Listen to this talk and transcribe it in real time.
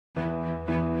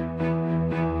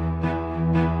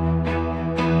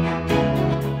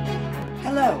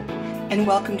and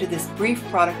welcome to this brief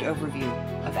product overview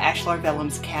of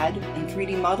Ashlar-Vellum's CAD and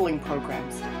 3D modeling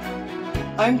programs.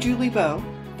 I'm Julie Bowe,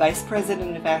 Vice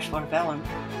President of Ashlar-Vellum,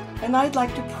 and I'd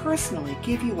like to personally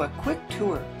give you a quick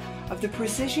tour of the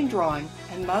precision drawing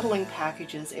and modeling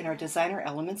packages in our Designer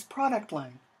Elements product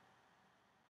line.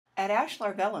 At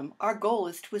Ashlar-Vellum, our goal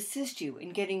is to assist you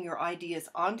in getting your ideas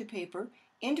onto paper,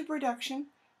 into production,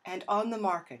 and on the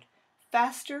market,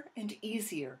 faster and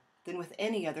easier than with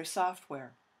any other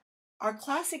software. Our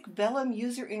classic Vellum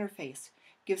user interface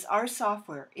gives our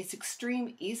software its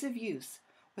extreme ease of use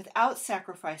without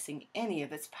sacrificing any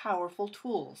of its powerful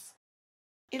tools.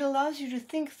 It allows you to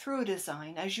think through a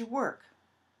design as you work,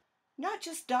 not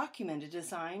just document a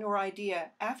design or idea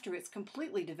after it's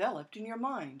completely developed in your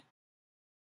mind.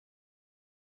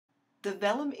 The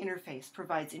Vellum interface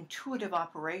provides intuitive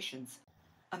operations.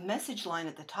 A message line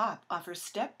at the top offers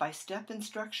step-by-step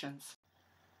instructions.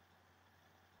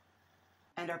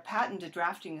 And our patented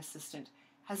drafting assistant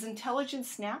has intelligent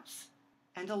snaps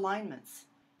and alignments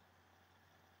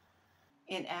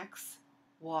in X,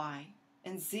 Y,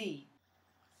 and Z.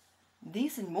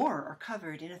 These and more are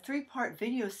covered in a 3-part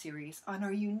video series on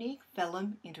our unique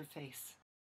Vellum interface.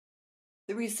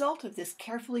 The result of this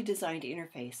carefully designed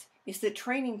interface is that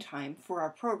training time for our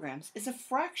programs is a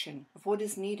fraction of what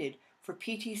is needed for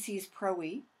PTC's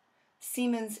Pro-E,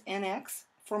 Siemens NX,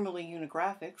 formerly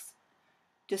Unigraphics,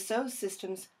 Dassault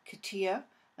Systems CATIA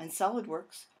and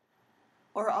SolidWorks,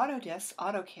 or Autodesk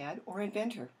AutoCAD or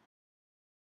Inventor.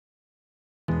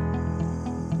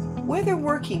 Whether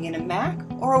working in a Mac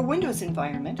or a Windows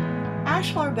environment,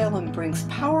 Ashlar-Vellum brings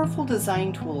powerful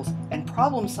design tools and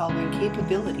problem-solving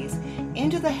capabilities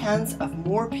into the hands of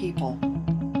more people.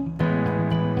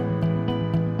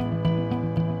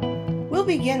 We'll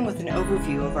begin with an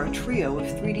overview of our trio of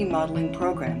 3D modeling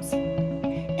programs,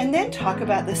 and then talk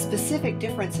about the specific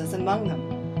differences among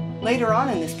them. Later on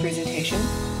in this presentation,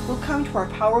 we'll come to our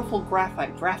powerful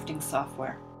graphite drafting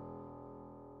software.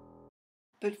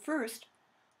 But first,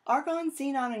 Argon,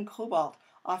 Xenon, and Cobalt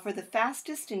offer the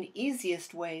fastest and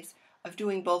easiest ways of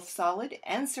doing both solid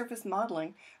and surface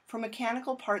modeling for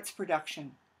mechanical parts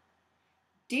production.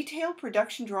 Detailed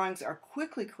production drawings are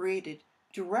quickly created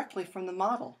directly from the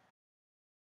model.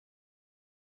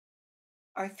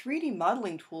 Our 3D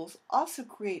modeling tools also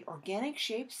create organic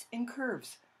shapes and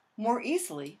curves more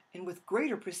easily and with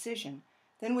greater precision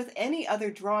than with any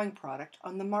other drawing product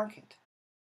on the market.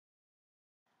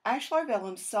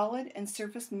 Ashlar-Vellum's solid and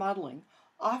surface modeling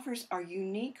offers our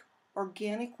unique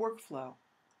organic workflow,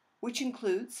 which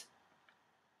includes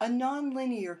a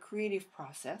non-linear creative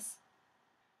process,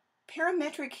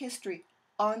 parametric history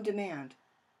on demand,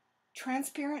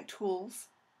 transparent tools,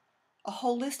 a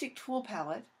holistic tool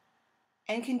palette,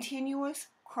 and continuous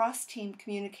cross-team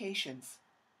communications.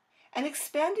 An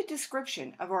expanded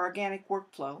description of our organic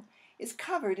workflow is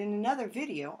covered in another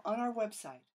video on our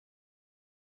website.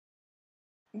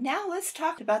 Now let's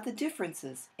talk about the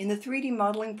differences in the 3D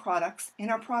modeling products in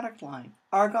our product line,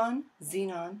 Argon,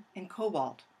 Xenon, and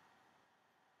Cobalt.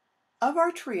 Of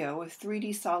our trio of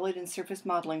 3D solid and surface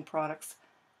modeling products,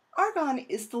 Argon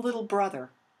is the little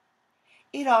brother.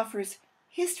 It offers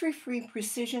history-free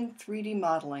precision 3D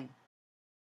modeling.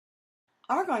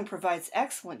 Argon provides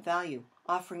excellent value,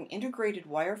 offering integrated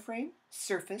wireframe,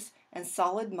 surface, and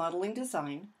solid modeling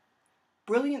design,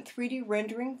 brilliant 3D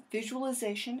rendering,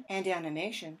 visualization, and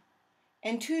animation,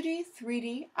 and 2D,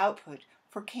 3D output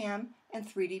for CAM and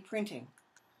 3D printing.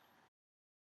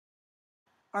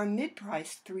 Our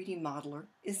mid-priced 3D modeler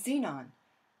is Xenon.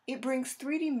 It brings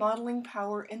 3D modeling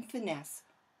power and finesse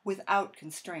without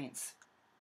constraints.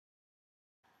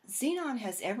 Xenon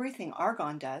has everything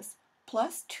Argon does,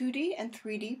 plus 2D and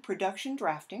 3D production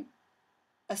drafting,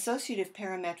 associative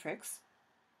parametrics,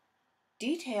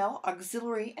 detail,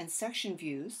 auxiliary, and section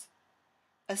views,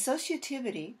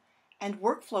 associativity and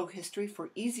workflow history for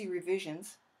easy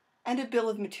revisions, and a bill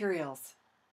of materials.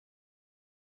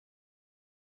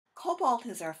 Cobalt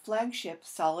is our flagship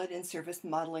solid and surface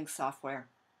modeling software.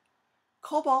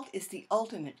 Cobalt is the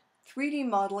ultimate 3D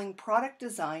modeling product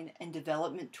design and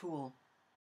development tool.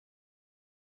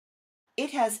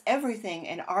 It has everything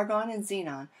in Argon and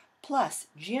Xenon, plus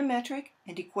geometric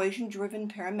and equation-driven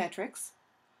parametrics,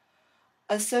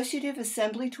 associative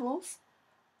assembly tools,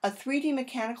 a 3D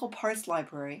mechanical parts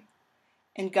library,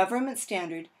 and government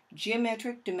standard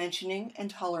geometric dimensioning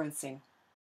and tolerancing.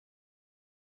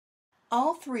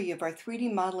 All three of our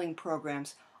 3D modeling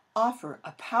programs offer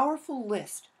a powerful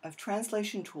list of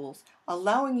translation tools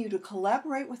allowing you to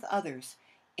collaborate with others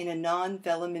in a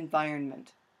non-Vellum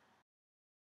environment.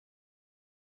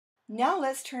 Now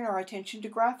let's turn our attention to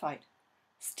graphite,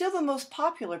 still the most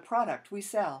popular product we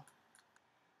sell.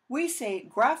 We say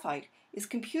graphite is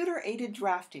computer-aided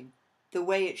drafting, the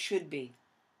way it should be.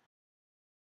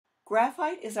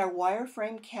 Graphite is our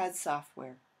wireframe CAD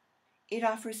software. It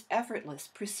offers effortless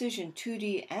precision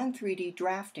 2D and 3D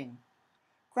drafting.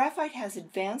 Graphite has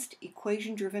advanced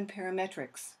equation-driven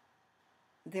parametrics.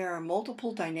 There are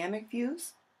multiple dynamic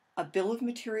views, a bill of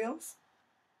materials,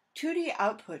 2D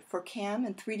output for CAM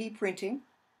and 3D printing,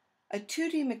 a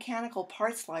 2D mechanical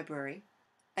parts library,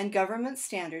 and government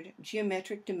standard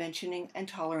geometric dimensioning and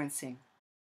tolerancing.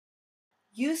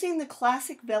 Using the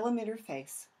classic Vellum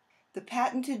interface, the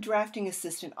patented drafting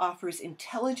assistant offers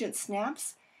intelligent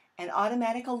snaps and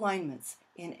automatic alignments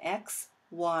in X,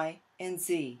 Y, and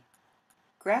Z.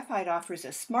 Graphite offers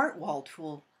a smart wall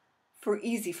tool for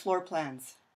easy floor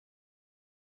plans.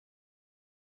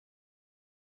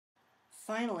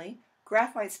 Finally,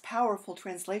 Graphite's powerful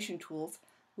translation tools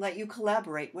let you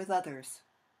collaborate with others.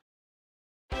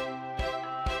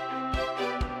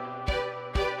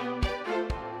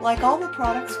 Like all the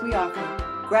products we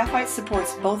offer, Graphite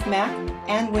supports both Mac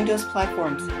and Windows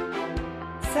platforms.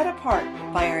 Set apart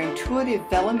by our intuitive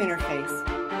Vellum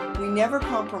interface, we never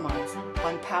compromise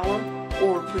on power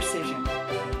or precision.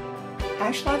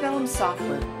 Ashlar-Vellum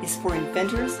software is for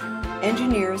inventors,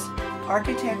 engineers,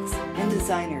 architects, and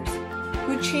designers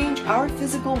who change our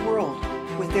physical world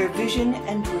with their vision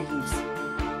and dreams.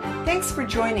 Thanks for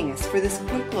joining us for this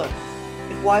quick look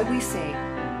at why we say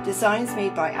designs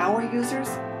made by our users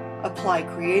apply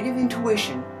creative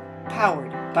intuition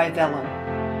powered by Vellum.